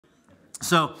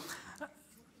So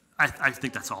I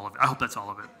think that's all of it. I hope that's all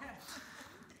of it.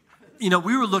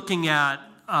 We were looking at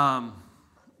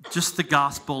just the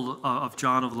Gospel of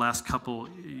John over the last couple,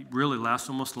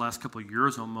 almost the last couple of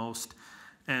years almost.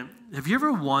 And have you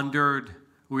ever wondered,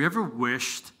 or you ever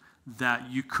wished that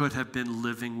you could have been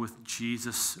living with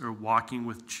Jesus or walking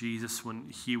with Jesus when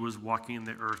he was walking in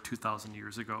the earth 2,000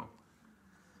 years ago?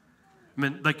 I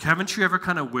mean, haven't you ever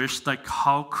kind of wished,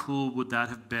 how cool would that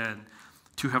have been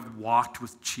to have walked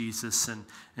with Jesus and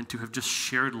to have just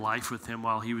shared life with him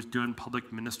while he was doing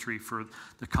public ministry for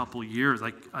the couple years?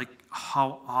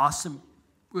 How awesome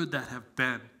would that have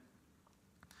been?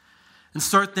 And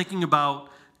start thinking about,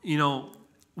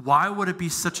 why would it be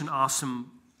such an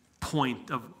awesome point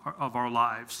of our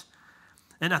lives?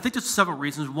 And I think there's several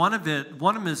reasons. One of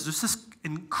them is just this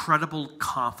incredible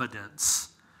confidence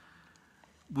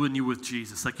when you're with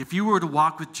Jesus. If you were to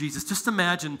walk with Jesus, just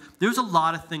imagine there's a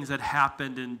lot of things that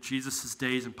happened in Jesus'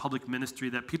 days in public ministry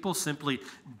that people simply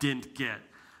didn't get.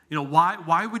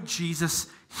 Why would Jesus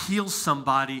heal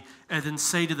somebody and then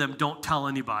say to them, don't tell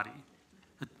anybody?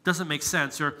 It doesn't make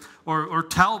sense. Or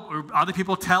other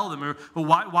people tell them. Or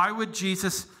why would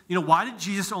Jesus, why did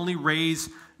Jesus only raise,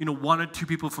 one or two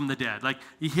people from the dead?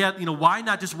 He had, why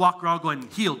not just walk around going,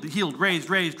 healed, raised,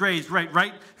 right?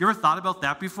 You ever thought about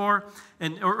that before?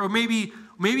 Or maybe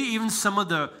even some of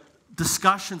the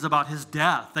discussions about his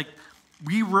death.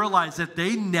 We realize that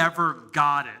they never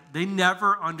got it. They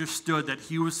never understood that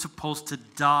he was supposed to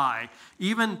die.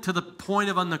 Even to the point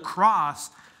of on the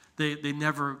cross, they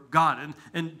never got it.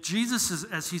 And Jesus,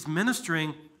 as he's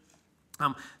ministering,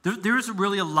 there's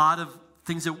really a lot of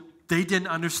things that they didn't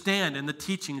understand in the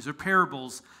teachings or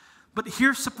parables. But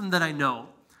here's something that I know.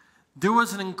 There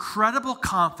was an incredible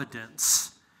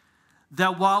confidence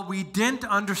that while we didn't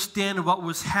understand what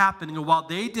was happening, or while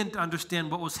they didn't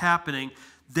understand what was happening,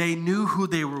 they knew who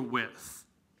they were with.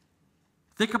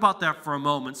 Think about that for a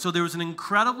moment. So there was an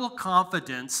incredible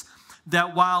confidence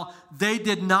that while they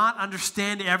did not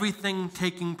understand everything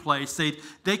taking place,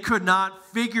 they could not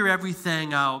figure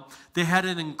everything out, they had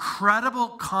an incredible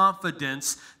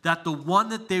confidence that the one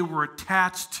that they were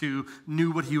attached to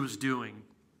knew what he was doing.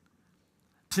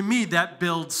 To me, that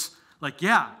builds,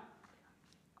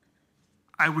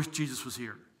 I wish Jesus was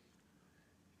here.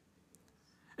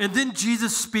 And then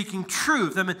Jesus speaking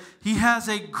truth. I mean, he has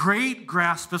a great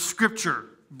grasp of Scripture,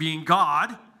 being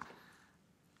God.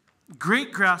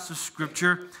 Great grasp of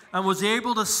Scripture, and was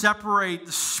able to separate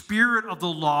the spirit of the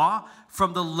law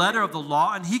from the letter of the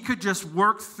law, and he could just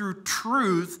work through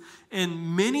truth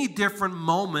in many different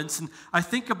moments. And I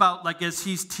think about, as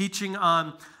he's teaching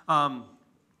on,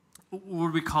 what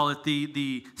do we call it,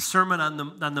 the Sermon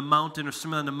on the Mountain, or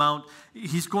Sermon on the Mount,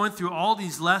 he's going through all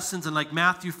these lessons, and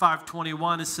Matthew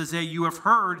 5:21, it says, hey, you have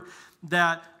heard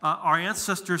that our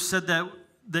ancestors said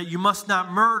that you must not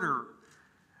murder.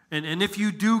 And if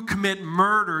you do commit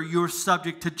murder, you're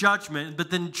subject to judgment.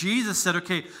 But then Jesus said,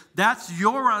 okay, that's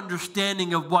your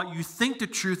understanding of what you think the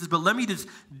truth is, but let me just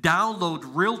download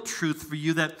real truth for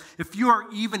you, that if you are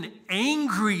even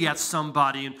angry at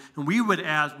somebody, and we would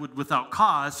add without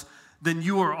cause, then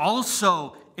you are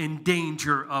also in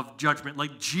danger of judgment.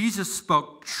 Jesus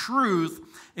spoke truth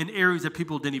in areas that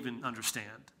people didn't even understand.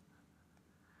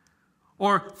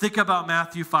 Or think about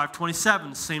Matthew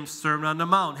 5:27, same Sermon on the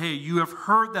Mount. Hey, you have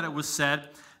heard that it was said,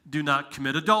 do not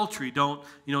commit adultery. Don't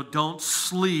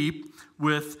sleep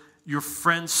with your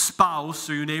friend's spouse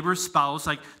or your neighbor's spouse.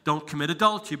 Don't commit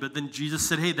adultery. But then Jesus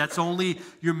said, hey,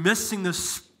 you're missing the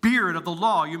spirit of the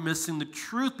law. You're missing the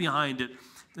truth behind it.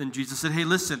 And Jesus said, hey,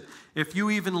 listen, if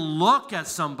you even look at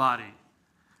somebody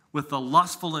with a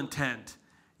lustful intent,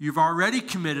 you've already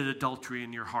committed adultery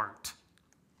in your heart.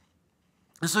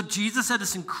 And so Jesus had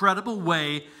this incredible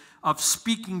way of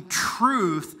speaking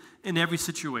truth in every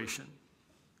situation.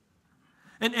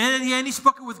 And he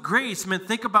spoke it with grace.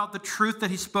 Think about the truth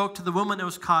that he spoke to the woman that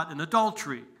was caught in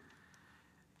adultery.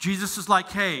 Jesus is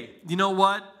like, hey, you know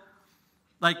what?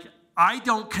 I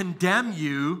don't condemn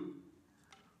you,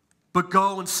 but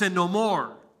go and sin no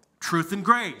more. Truth and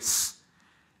grace.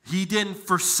 He didn't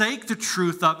forsake the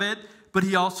truth of it, but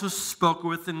he also spoke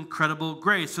with incredible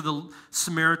grace. So the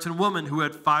Samaritan woman who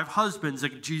had 5 husbands,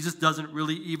 Jesus doesn't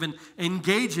really even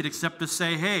engage it except to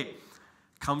say, hey,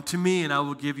 come to me and I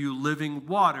will give you living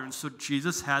water. And so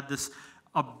Jesus had this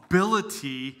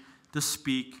ability to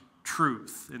speak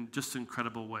truth in just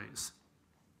incredible ways.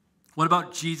 What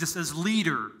about Jesus as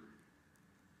leader?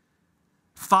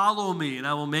 Follow me and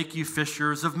I will make you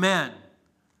fishers of men.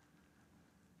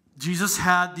 Jesus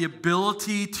had the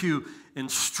ability to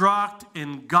instruct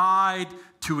and guide,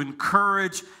 to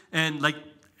encourage, and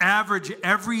average,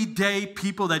 everyday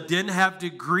people that didn't have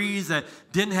degrees, that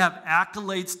didn't have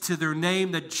accolades to their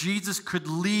name, that Jesus could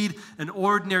lead an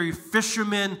ordinary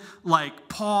fisherman like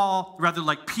Paul, rather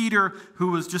like Peter,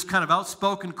 who was just kind of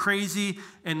outspoken, crazy,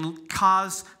 and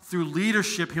cause through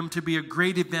leadership him to be a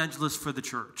great evangelist for the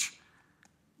church.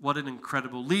 What an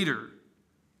incredible leader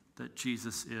that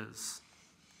Jesus is.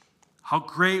 How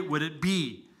great would it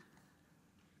be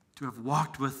to have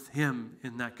walked with him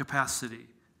in that capacity?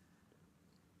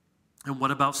 And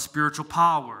what about spiritual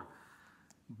power?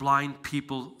 Blind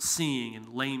people seeing, and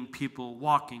lame people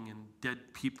walking, and dead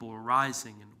people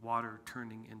rising, and water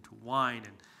turning into wine,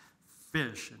 and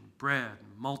fish and bread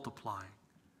and multiplying.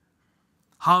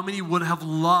 How many would have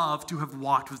loved to have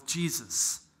walked with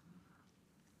Jesus?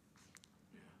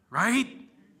 Right?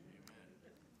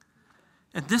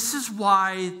 And this is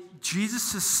why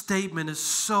Jesus' statement is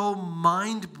so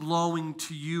mind-blowing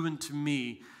to you and to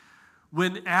me.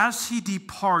 When as he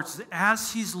departs,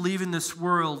 as he's leaving this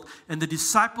world, and the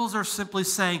disciples are simply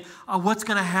saying, "Oh, what's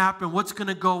going to happen? What's going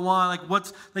to go on?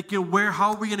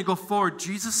 How are we going to go forward?"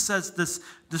 Jesus says this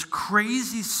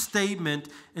crazy statement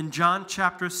in John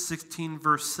chapter 16,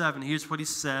 verse 7. Here's what he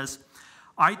says: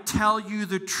 "I tell you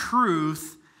the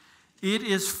truth, it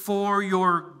is for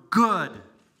your good.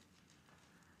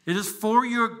 It is for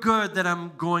your good that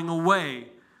I'm going away.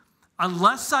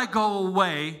 Unless I go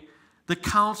away, the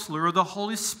Counselor or the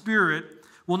Holy Spirit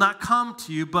will not come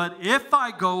to you, but if I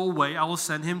go away, I will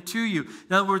send him to you."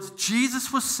 In other words,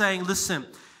 Jesus was saying, listen,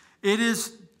 it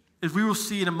is, as we will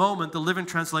see in a moment, the Living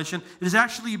Translation, it is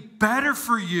actually better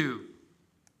for you.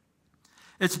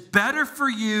 It's better for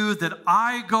you that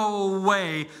I go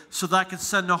away so that I can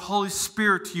send the Holy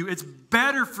Spirit to you. It's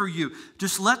better for you.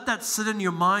 Just let that sit in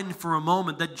your mind for a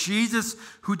moment, that Jesus,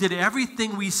 who did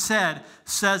everything we said,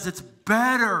 says it's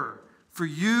better for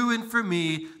you and for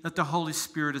me that the Holy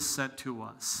Spirit is sent to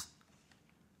us.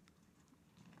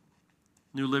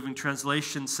 New Living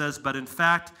Translation says, "But in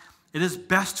fact, it is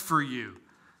best for you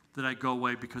that I go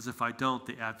away, because if I don't,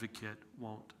 the advocate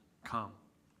won't come."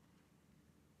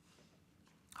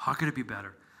 How could it be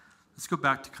better? Let's go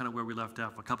back to kind of where we left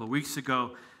off a couple of weeks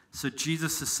ago. So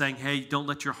Jesus is saying, hey, don't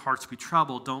let your hearts be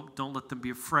troubled. Don't let them be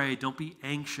afraid. Don't be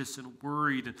anxious and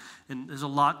worried. And there's a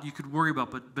lot you could worry about,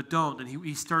 but don't. And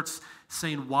he starts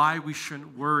saying why we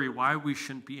shouldn't worry, why we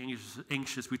shouldn't be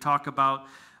anxious. We talk about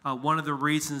one of the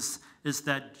reasons is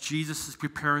that Jesus is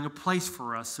preparing a place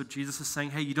for us. So Jesus is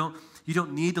saying, hey, you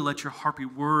don't need to let your heart be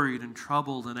worried and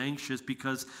troubled and anxious,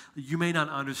 because you may not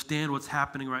understand what's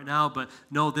happening right now, but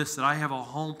know this, that I have a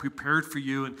home prepared for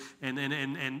you. And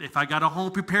if I got a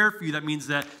home prepared for you, that means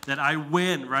that I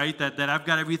win, right? That I've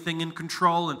got everything in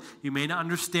control, and you may not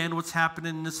understand what's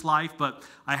happening in this life, but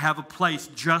I have a place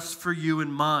just for you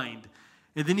in mind.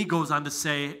 And then he goes on to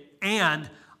say, and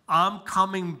I'm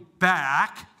coming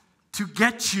back to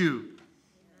get you.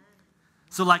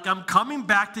 So like, I'm coming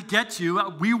back to get you.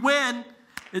 We win.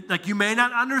 Like, you may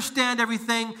not understand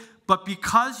everything, but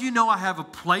because you know I have a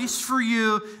place for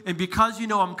you, and because you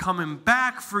know I'm coming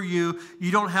back for you,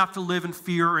 you don't have to live in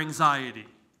fear or anxiety.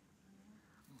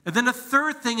 And then the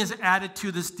third thing is added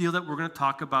to this deal that we're going to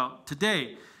talk about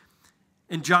today.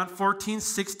 In John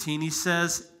 14:16, he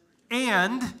says,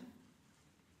 and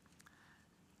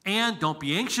don't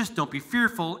be anxious, don't be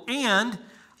fearful, and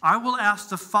I will ask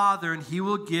the Father, and he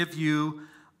will give you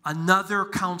another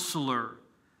counselor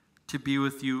to be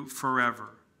with you forever.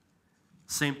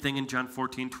 Same thing in John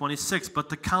 14:26. But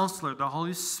the counselor, the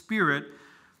Holy Spirit,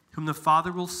 whom the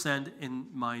Father will send in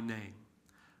my name.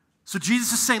 So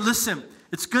Jesus is saying, listen,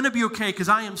 it's going to be okay, because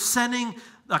I am sending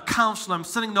a counselor. I'm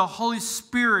sending the Holy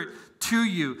Spirit to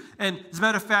you. And as a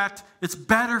matter of fact, it's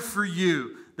better for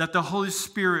you that the Holy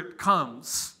Spirit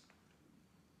comes.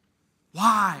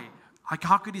 Why? Like,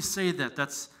 how could he say that?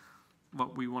 That's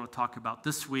what we want to talk about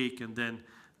this week, and then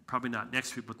probably not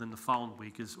next week, but then the following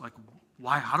week is like,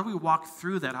 why? How do we walk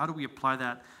through that? How do we apply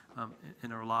that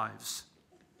in our lives?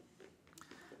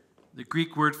 The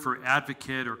Greek word for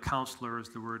advocate or counselor is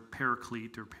the word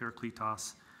paraclete or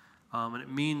parakletos, and it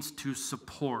means to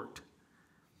support,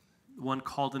 one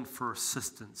called in for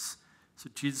assistance. So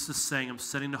Jesus is saying, I'm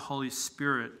sending the Holy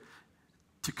Spirit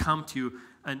to come to you.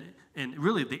 And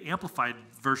really, the Amplified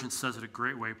Version says it a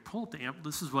great way. Pull up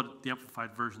this is what the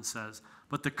Amplified Version says.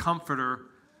 But the Comforter,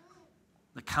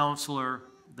 the Counselor,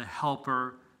 the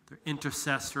Helper, the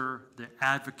Intercessor, the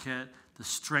Advocate, the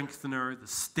Strengthener, the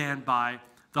Standby,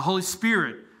 the Holy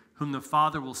Spirit, whom the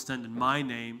Father will send in my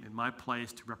name, in my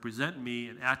place, to represent me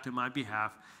and act on my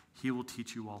behalf, he will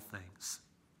teach you all things.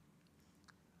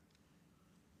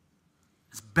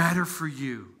 It's better for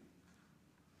you.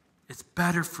 It's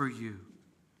better for you.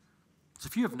 So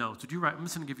if you have notes, would you write? I'm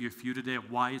just going to give you a few today of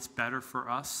why it's better for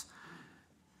us.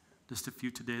 Just a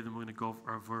few today, then we're going to go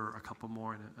over a couple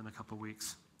more in a couple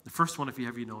weeks. The first one, if you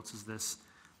have your notes, is this.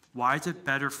 Why is it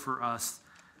better for us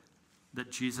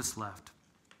that Jesus left?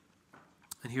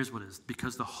 And here's what it is.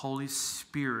 Because the Holy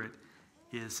Spirit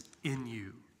is in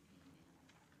you.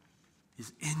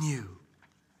 He's in you.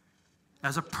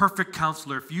 As a perfect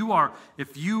counselor, if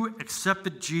you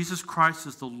accepted Jesus Christ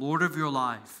as the Lord of your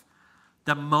life,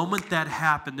 the moment that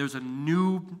happened, there's a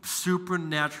new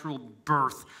supernatural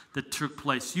birth that took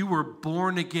place. You were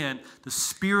born again. The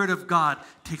Spirit of God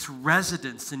takes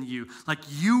residence in you. Like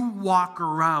you walk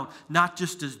around, not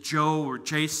just as Joe or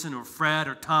Jason or Fred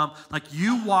or Tom, like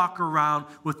you walk around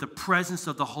with the presence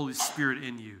of the Holy Spirit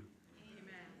in you.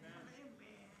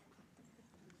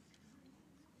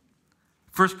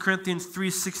 1 Corinthians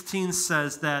 3:16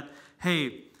 says that,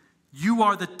 hey, you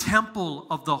are the temple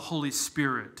of the Holy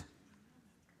Spirit.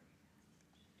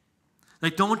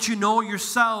 Like, don't you know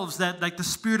yourselves that, like, the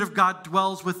Spirit of God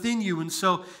dwells within you? And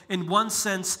so, in one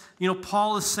sense,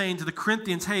 Paul is saying to the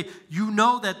Corinthians, hey, you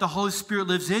know that the Holy Spirit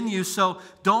lives in you, so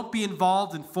don't be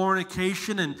involved in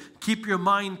fornication and keep your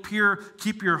mind pure,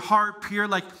 keep your heart pure.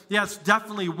 Like, yeah, it's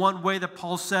definitely one way that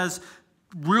Paul says,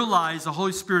 realize the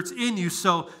Holy Spirit's in you,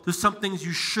 so there's some things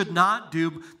you should not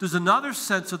do. There's another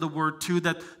sense of the word, too,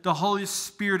 that the Holy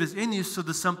Spirit is in you, so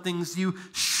there's some things you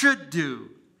should do.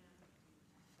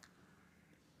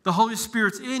 The Holy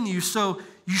Spirit's in you, so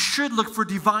you should look for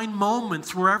divine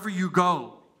moments wherever you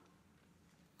go.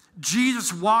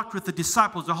 Jesus walked with the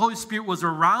disciples. The Holy Spirit was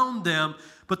around them,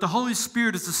 but the Holy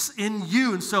Spirit is in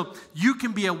you. And so you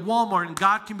can be at Walmart, and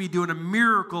God can be doing a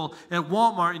miracle at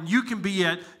Walmart, and you can be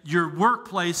at your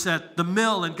workplace at the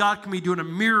mill, and God can be doing a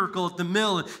miracle at the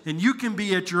mill, and you can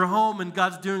be at your home, and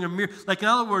God's doing a miracle. Like, in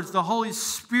other words, the Holy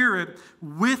Spirit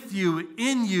with you,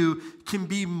 in you, can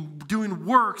be doing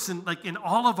works in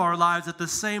all of our lives at the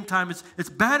same time. It's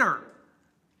better.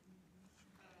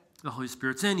 The Holy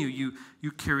Spirit's in you.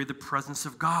 You carry the presence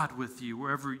of God with you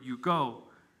wherever you go.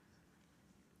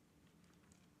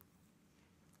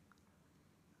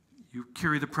 You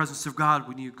carry the presence of God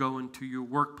when you go into your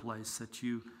workplace, that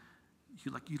you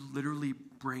literally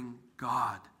bring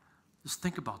God. Just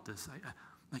think about this.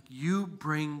 You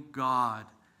bring God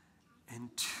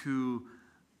into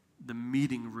the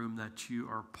meeting room that you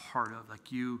are part of.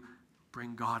 Like, you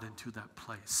bring God into that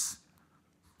place.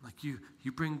 Like, you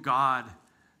bring God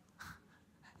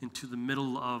into the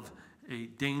middle of a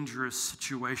dangerous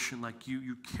situation. Like,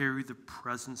 you carry the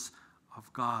presence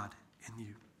of God in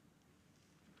you.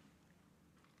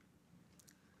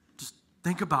 Just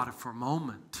think about it for a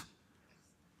moment.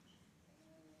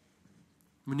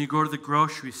 When you go to the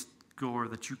grocery store,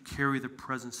 that you carry the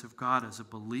presence of God as a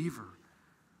believer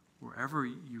wherever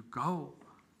you go.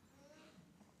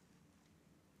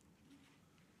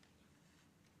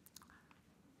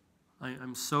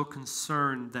 I'm so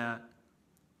concerned that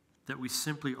we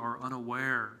simply are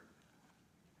unaware,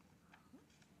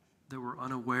 that we're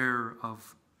unaware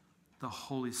of the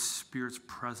Holy Spirit's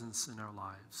presence in our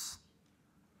lives.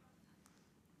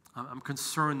 I'm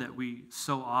concerned that we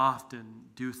so often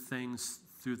do things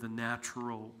through the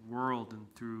natural world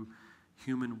and through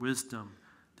human wisdom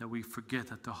that we forget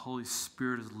that the Holy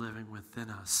Spirit is living within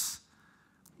us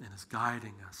and is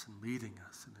guiding us and leading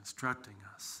us and instructing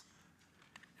us.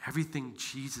 Everything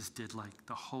Jesus did, like,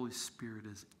 the Holy Spirit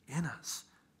is in us,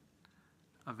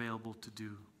 available to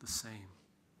do the same.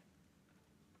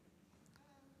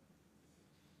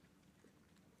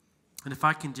 And if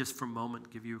I can just for a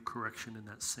moment give you a correction in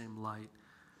that same light,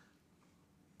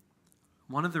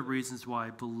 one of the reasons why I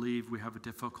believe we have a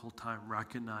difficult time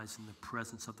recognizing the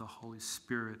presence of the Holy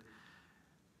Spirit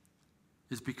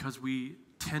is because we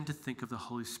tend to think of the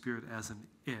Holy Spirit as an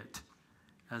it,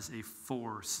 as a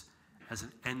force, as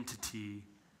an entity,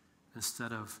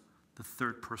 instead of the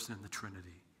third person in the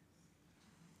Trinity.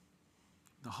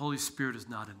 The Holy Spirit is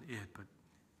not an it, but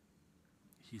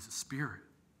he's a spirit.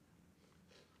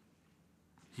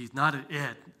 He's not an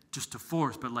it, just a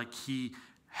force, but like he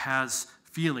has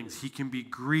feelings. He can be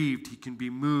grieved. He can be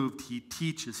moved. He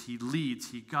teaches. He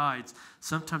leads. He guides.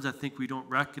 Sometimes I think we don't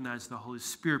recognize the Holy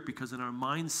Spirit because in our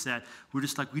mindset, we're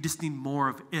just like, we just need more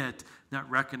of it, not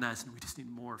recognizing we just need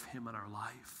more of him in our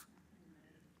life.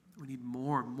 We need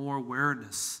more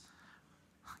awareness.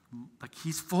 Like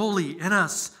he's fully in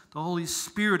us. The Holy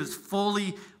Spirit is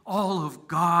fully all of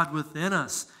God within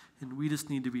us. And we just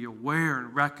need to be aware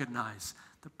and recognize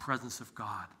the presence of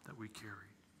God that we carry.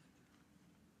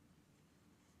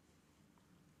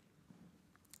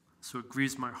 So it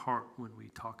grieves my heart when we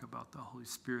talk about the Holy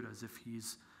Spirit as if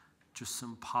he's just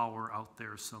some power out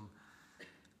there, some,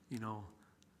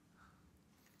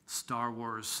 Star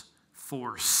Wars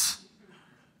Force.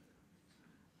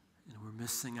 And we're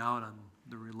missing out on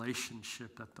the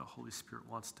relationship that the Holy Spirit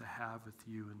wants to have with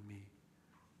you and me.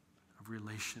 A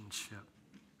relationship,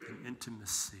 and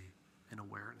intimacy, and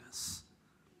awareness.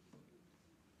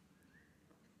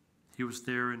 He was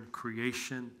there in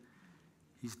creation.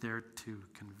 He's there to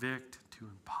convict, to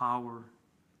empower,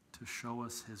 to show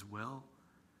us his will.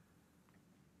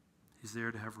 He's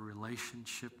there to have a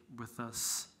relationship with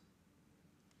us.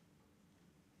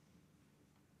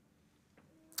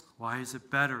 Why is it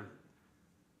better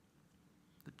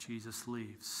that Jesus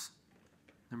leaves?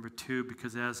 Number two,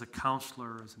 because as a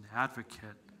counselor, as an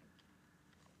advocate,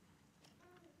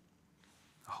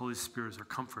 the Holy Spirit is our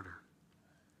comforter.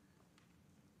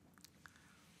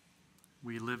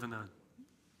 We live in a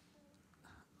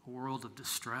world of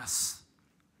distress.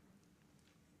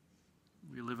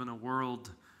 We live in a world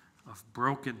of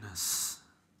brokenness,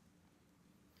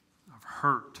 of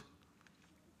hurt.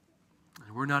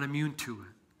 And we're not immune to it.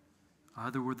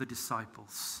 Either were the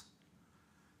disciples.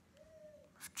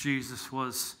 If Jesus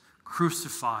was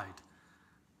crucified,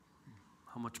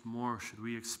 how much more should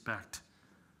we expect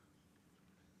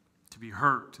to be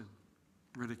hurt and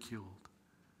ridiculed?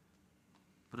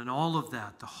 But in all of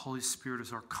that, the Holy Spirit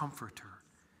is our comforter.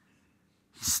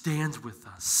 He stands with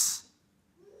us,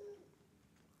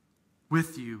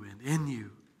 with you and in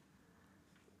you.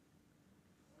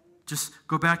 Just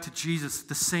go back to Jesus,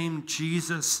 the same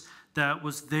Jesus that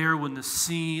was there when the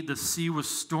sea was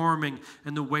storming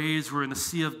and the waves were in the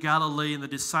Sea of Galilee and the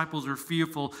disciples were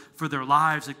fearful for their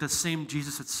lives. Like the same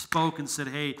Jesus that spoke and said,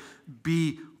 hey,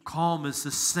 be calm, is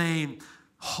the same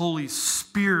Holy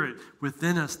Spirit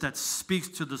within us that speaks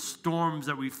to the storms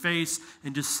that we face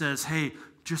and just says, hey,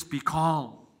 just be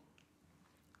calm.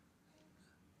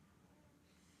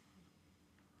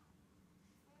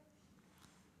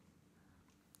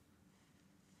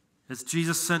 As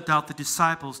Jesus sent out the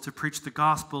disciples to preach the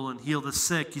gospel and heal the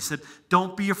sick, he said,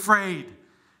 don't be afraid.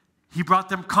 He brought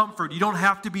them comfort. You don't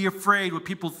have to be afraid what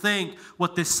people think,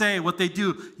 what they say, what they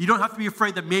do. You don't have to be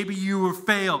afraid that maybe you will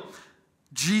fail.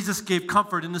 Jesus gave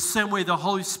comfort. In the same way, the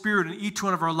Holy Spirit in each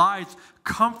one of our lives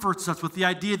comforts us with the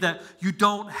idea that you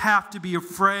don't have to be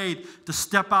afraid to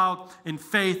step out in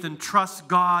faith and trust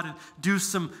God and do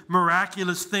some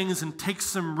miraculous things and take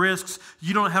some risks.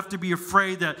 You don't have to be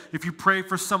afraid that if you pray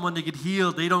for someone to get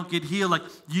healed, they don't get healed. Like,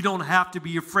 you don't have to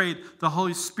be afraid. The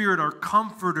Holy Spirit, our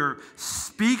comforter,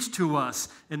 speaks to us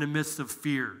in the midst of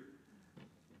fear.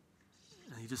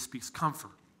 And he just speaks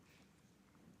comfort.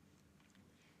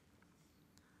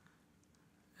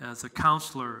 As a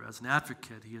counselor, as an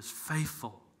advocate, he is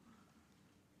faithful.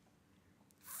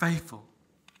 Faithful.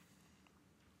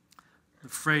 The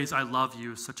phrase, I love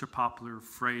you, is such a popular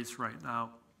phrase right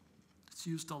now. It's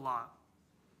used a lot.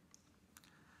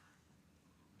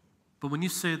 But when you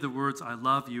say the words, I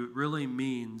love you, it really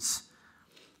means,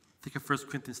 think of 1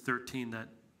 Corinthians 13, that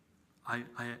I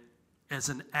as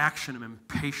an action, I'm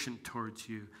impatient towards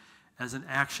you. As an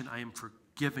action, I am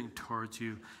forgiving towards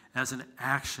you. As an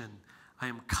action, I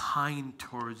am kind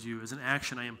towards you. As an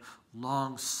action, I am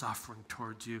long-suffering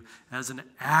towards you. As an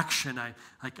action,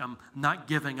 I'm not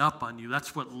giving up on you.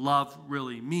 That's what love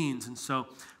really means. And so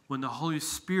when the Holy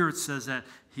Spirit says that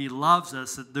he loves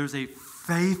us, that there's a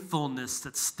faithfulness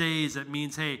that stays. That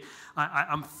means, hey,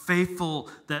 I'm faithful,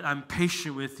 that I'm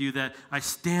patient with you, that I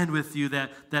stand with you,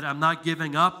 that I'm not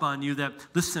giving up on you, that,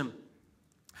 listen,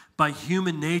 by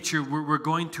human nature, we're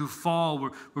going to fall.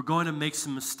 We're going to make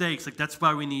some mistakes. Like, that's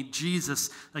why we need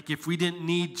Jesus. Like, if we didn't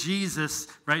need Jesus,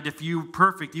 right, if you were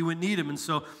perfect, you wouldn't need him. And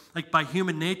so, like, by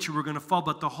human nature, we're going to fall.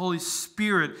 But the Holy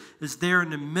Spirit is there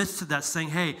in the midst of that saying,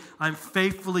 hey, I'm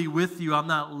faithfully with you. I'm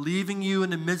not leaving you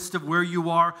in the midst of where you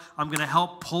are. I'm going to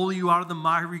help pull you out of the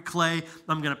miry clay.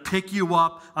 I'm going to pick you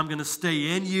up. I'm going to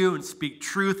stay in you and speak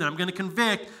truth. And I'm going to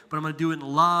convict, but I'm going to do it in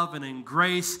love and in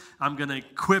grace. I'm going to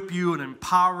equip you and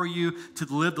empower you to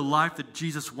live the life that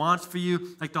Jesus wants for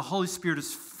you. Like, the Holy Spirit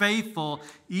is faithful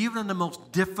even in the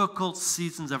most difficult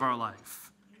seasons of our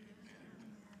life.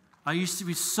 I used to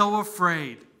be so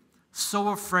afraid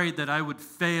that I would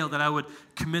fail, that I would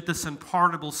commit this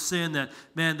unpardonable sin, that,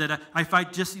 man, that if I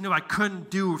just, I couldn't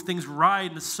do things right,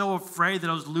 and so afraid that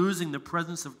I was losing the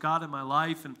presence of God in my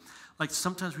life. And like,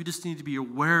 sometimes we just need to be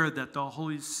aware that the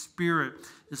Holy Spirit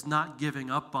is not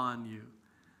giving up on you.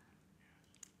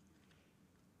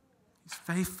 He's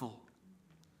faithful.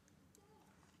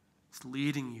 He's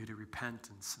leading you to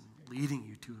repentance and leading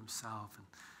you to himself and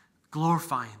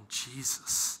glorifying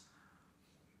Jesus.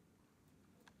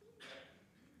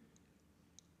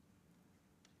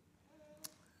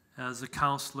 As a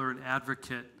counselor and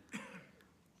advocate,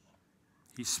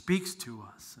 He speaks to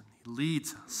us and he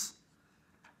leads us.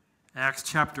 Acts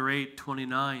chapter 8,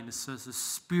 29, it says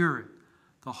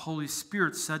the Holy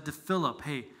Spirit said to Philip,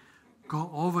 hey,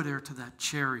 go over there to that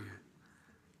chariot.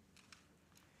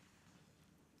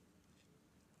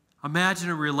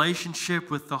 Imagine a relationship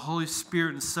with the Holy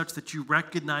Spirit in such that you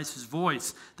recognize his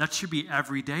voice. That should be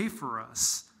every day for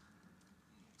us.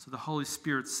 So the Holy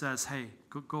Spirit says, hey,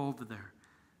 go over there.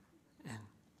 And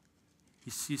he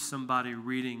sees somebody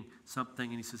reading something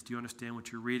and he says, do you understand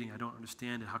what you're reading? I don't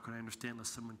understand it. How can I understand unless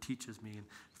someone teaches me? And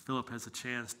Philip has a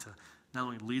chance to not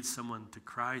only lead someone to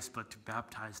Christ, but to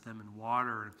baptize them in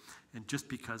water. And just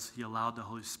because he allowed the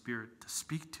Holy Spirit to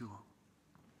speak to him.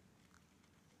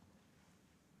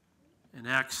 In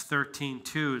Acts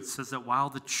 13:2, it says that while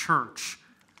the church,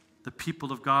 the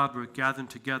people of God, were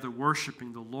gathered together,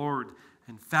 worshiping the Lord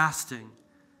and fasting,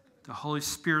 the Holy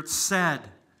Spirit said,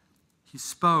 he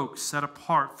spoke, set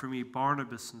apart for me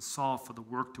Barnabas and Saul for the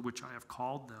work to which I have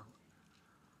called them.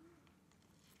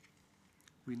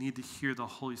 We need to hear the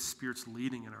Holy Spirit's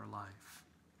leading in our life.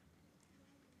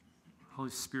 Holy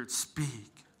Spirit,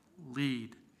 speak,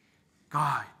 lead,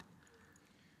 guide.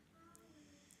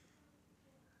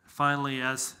 Finally,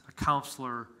 as a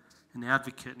counselor and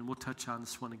advocate, and we'll touch on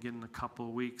this one again in a couple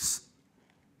of weeks,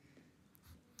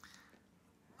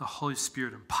 the Holy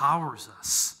Spirit empowers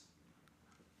us.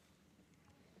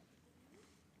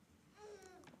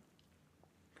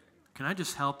 Can I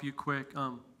just help you quick?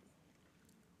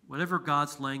 Whatever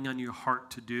God's laying on your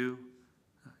heart to do,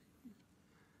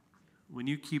 when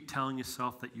you keep telling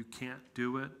yourself that you can't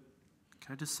do it,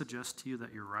 can I just suggest to you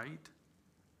that you're right?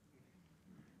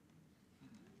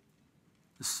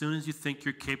 As soon as you think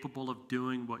you're capable of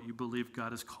doing what you believe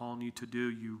God is calling you to do,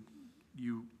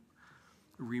 you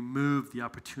remove the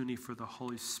opportunity for the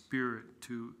Holy Spirit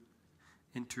to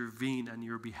intervene on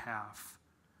your behalf.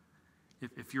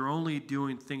 If we're only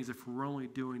doing things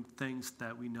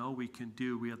that we know we can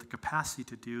do, we have the capacity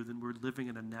to do, then we're living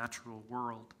in a natural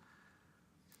world.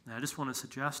 And I just want to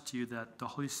suggest to you that the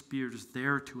Holy Spirit is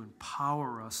there to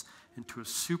empower us into a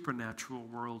supernatural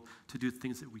world to do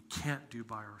things that we can't do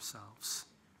by ourselves.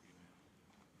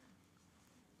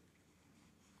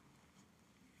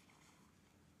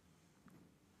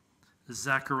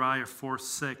 Zechariah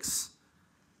 4:6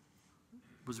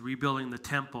 was rebuilding the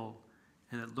temple,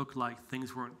 and it looked like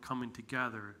things weren't coming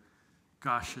together.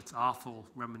 Gosh, it's awful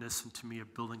reminiscent to me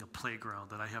of building a playground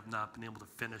that I have not been able to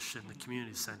finish in the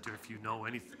community center, if you know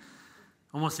anything.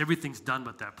 Almost everything's done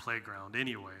but that playground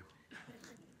anyway.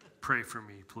 Pray for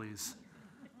me, please.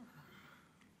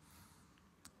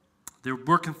 They're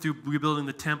working through rebuilding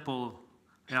the temple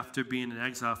after being in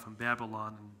exile from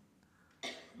Babylon. And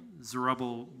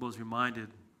Zerubbabel was reminded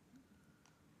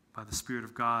by the Spirit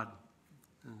of God,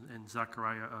 and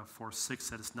Zechariah 4:6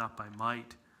 said, it's not by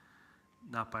might,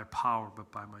 not by power,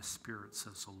 but by my Spirit,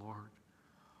 says the Lord.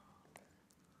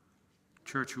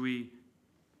 Church, we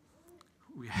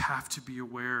have to be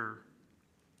aware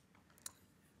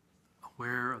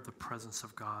of the presence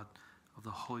of God, of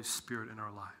the Holy Spirit in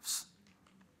our lives.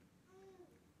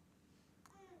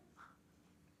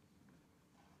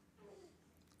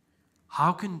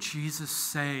 How can Jesus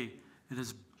say, it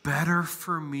is better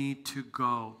for me to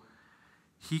go?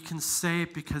 He can say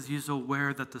it because he's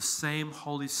aware that the same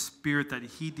Holy Spirit that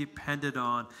he depended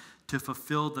on to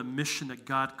fulfill the mission that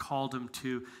God called him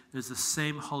to is the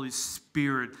same Holy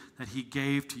Spirit that he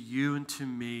gave to you and to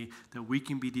me that we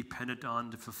can be dependent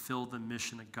on to fulfill the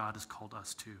mission that God has called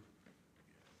us to.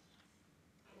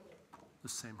 The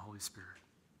same Holy Spirit.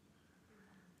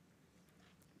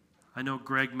 I know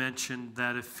Greg mentioned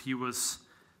that if he was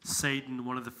Satan,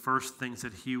 one of the first things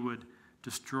that he would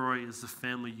destroy is the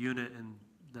family unit, and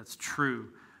that's true.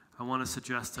 I want to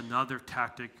suggest another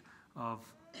tactic of,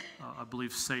 I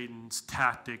believe, Satan's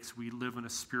tactics. We live in a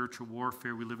spiritual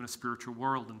warfare. We live in a spiritual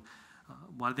world, and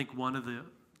I think one of the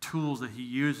tools that he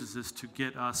uses is to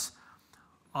get us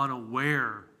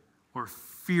unaware or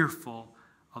fearful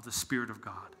of the Spirit of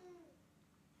God.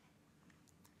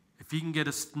 If he can get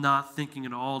us not thinking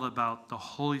at all about the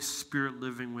Holy Spirit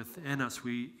living within us,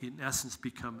 we, in essence,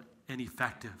 become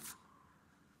ineffective.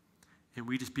 And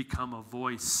we just become a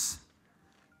voice,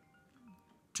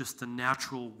 just a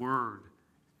natural word,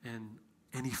 and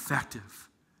ineffective.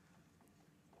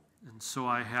 And so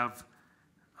I have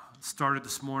started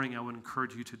this morning. I would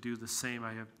encourage you to do the same.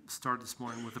 I have started this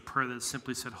morning with a prayer that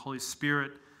simply said, Holy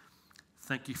Spirit,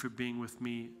 thank you for being with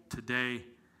me today.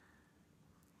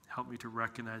 Help me to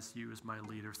recognize you as my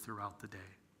leader throughout the day.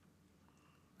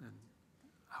 And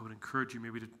I would encourage you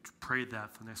maybe to pray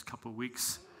that for the next couple of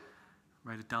weeks.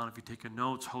 Write it down if you take a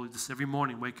note. Just every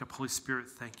morning, wake up, Holy Spirit,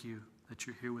 thank you that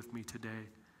you're here with me today.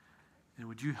 And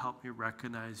would you help me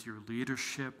recognize your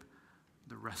leadership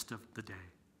the rest of the day?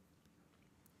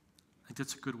 I think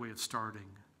that's a good way of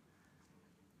starting,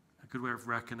 a good way of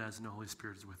recognizing the Holy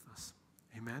Spirit is with us.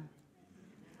 Amen.